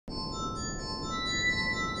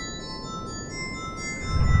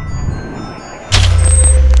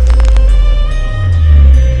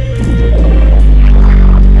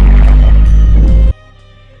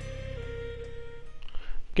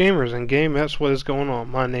Gamers and gamettes, what is going on?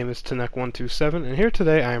 My name is Tenek127, and here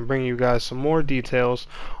today I am bringing you guys some more details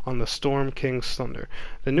on the Storm King's Thunder,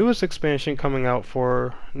 the newest expansion coming out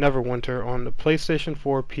for Neverwinter on the PlayStation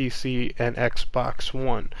 4, PC, and Xbox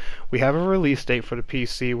One. We have a release date for the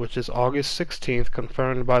PC, which is August 16th,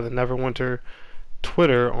 confirmed by the Neverwinter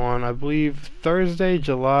Twitter on, I believe, Thursday,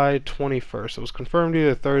 July 21st. It was confirmed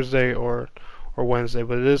either Thursday or Wednesday,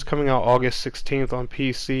 but it is coming out August 16th on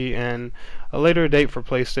PC and a later date for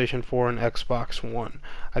PlayStation 4 and Xbox One.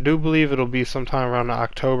 I do believe it'll be sometime around the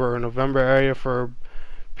October or November area for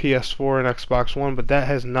PS4 and Xbox One, but that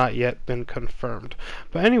has not yet been confirmed.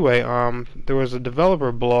 But anyway, there was a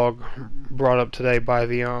developer blog brought up today by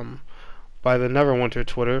the Neverwinter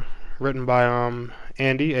Twitter, written by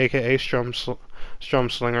Andy, aka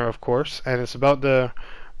Strumslinger, of course, and it's about the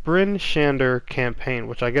Bryn Shander campaign,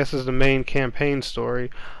 which I guess is the main campaign story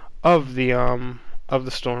of the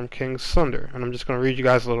Storm King's Thunder. And I'm just going to read you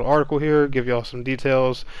guys a little article here, give you all some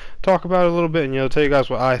details, talk about it a little bit, and tell you guys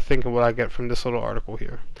what I think and what I get from this little article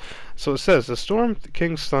here. So it says, the Storm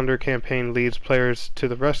King's Thunder campaign leads players to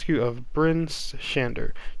the rescue of Bryn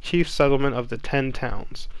Shander, chief settlement of the 10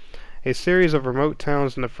 Towns, a series of remote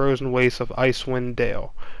towns in the frozen wastes of Icewind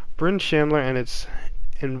Dale. Bryn Shander and its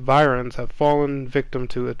environs have fallen victim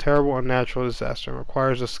to a terrible unnatural disaster and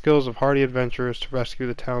requires the skills of hardy adventurers to rescue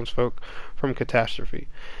the townsfolk from catastrophe.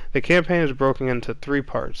 The campaign is broken into 3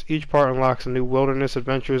 parts. Each part unlocks a new wilderness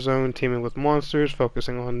adventure zone teeming with monsters,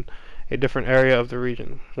 focusing on a different area of the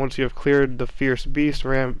region. Once you have cleared the fierce beast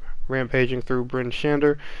rampaging through Bryn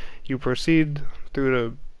Shander, you proceed through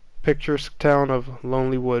the picturesque town of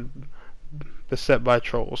Lonely Wood, beset by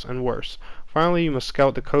trolls, and worse. Finally, you must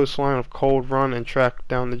scout the coastline of Cold Run and track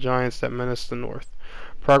down the giants that menace the north.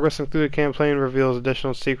 Progressing through the campaign reveals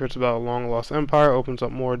additional secrets about a long-lost empire, opens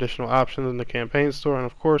up more additional options in the campaign store, and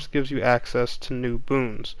of course gives you access to new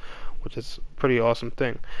boons, which is a pretty awesome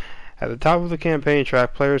thing. At the top of the campaign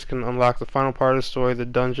track, players can unlock the final part of the story, the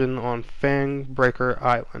dungeon on Fangbreaker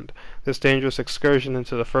Island. This dangerous excursion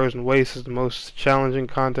into the frozen wastes is the most challenging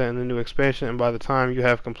content in the new expansion, and by the time you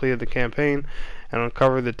have completed the campaign and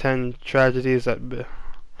uncovered the tragedies that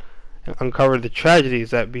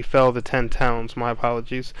befell the 10 towns,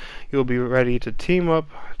 you'll be ready to team up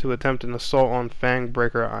to attempt an assault on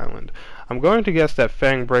Fangbreaker Island. I'm going to guess that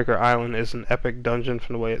Fangbreaker Island is an epic dungeon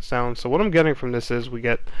from the way it sounds. So what I'm getting from this is we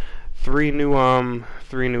get three new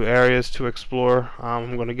areas to explore.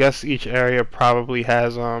 I'm going to guess each area probably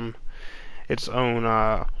has its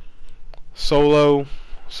own solo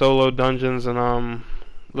dungeons and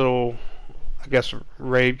little, I guess,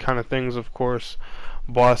 raid kind of things, of course,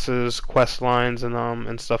 bosses, quest lines,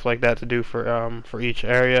 and stuff like that to do for each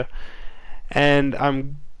area. And I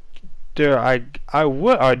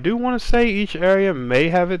do want to say each area may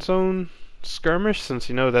have its own skirmish, since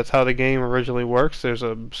that's how the game originally works. There's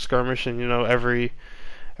a skirmish in every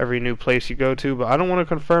new place you go to, but I don't want to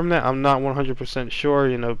confirm that. I'm not 100%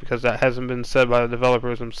 sure, because that hasn't been said by the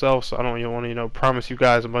developers themselves, so I don't want to promise you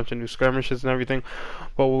guys a bunch of new skirmishes and everything.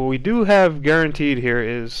 But what we do have guaranteed here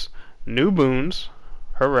is new boons,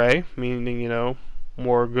 hooray, meaning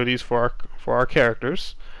more goodies for our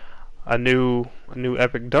characters, a new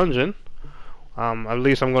epic dungeon. At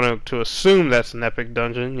least I'm going to assume that's an epic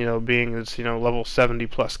dungeon, being it's level 70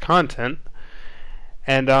 plus content,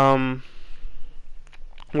 and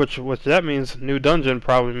which that means new dungeon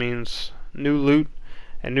probably means new loot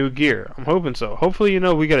and new gear. I'm hoping so. Hopefully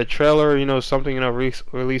we get a trailer, something,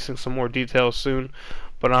 releasing some more details soon.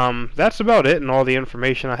 But that's about it and all the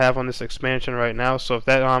information I have on this expansion right now. So if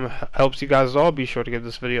that helps you guys at all, be sure to give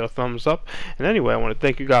this video a thumbs up. And anyway, I want to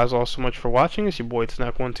thank you guys all so much for watching. It's your boy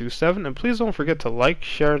Tenek127, and please don't forget to like,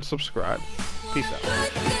 share, and subscribe. Peace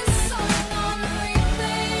out.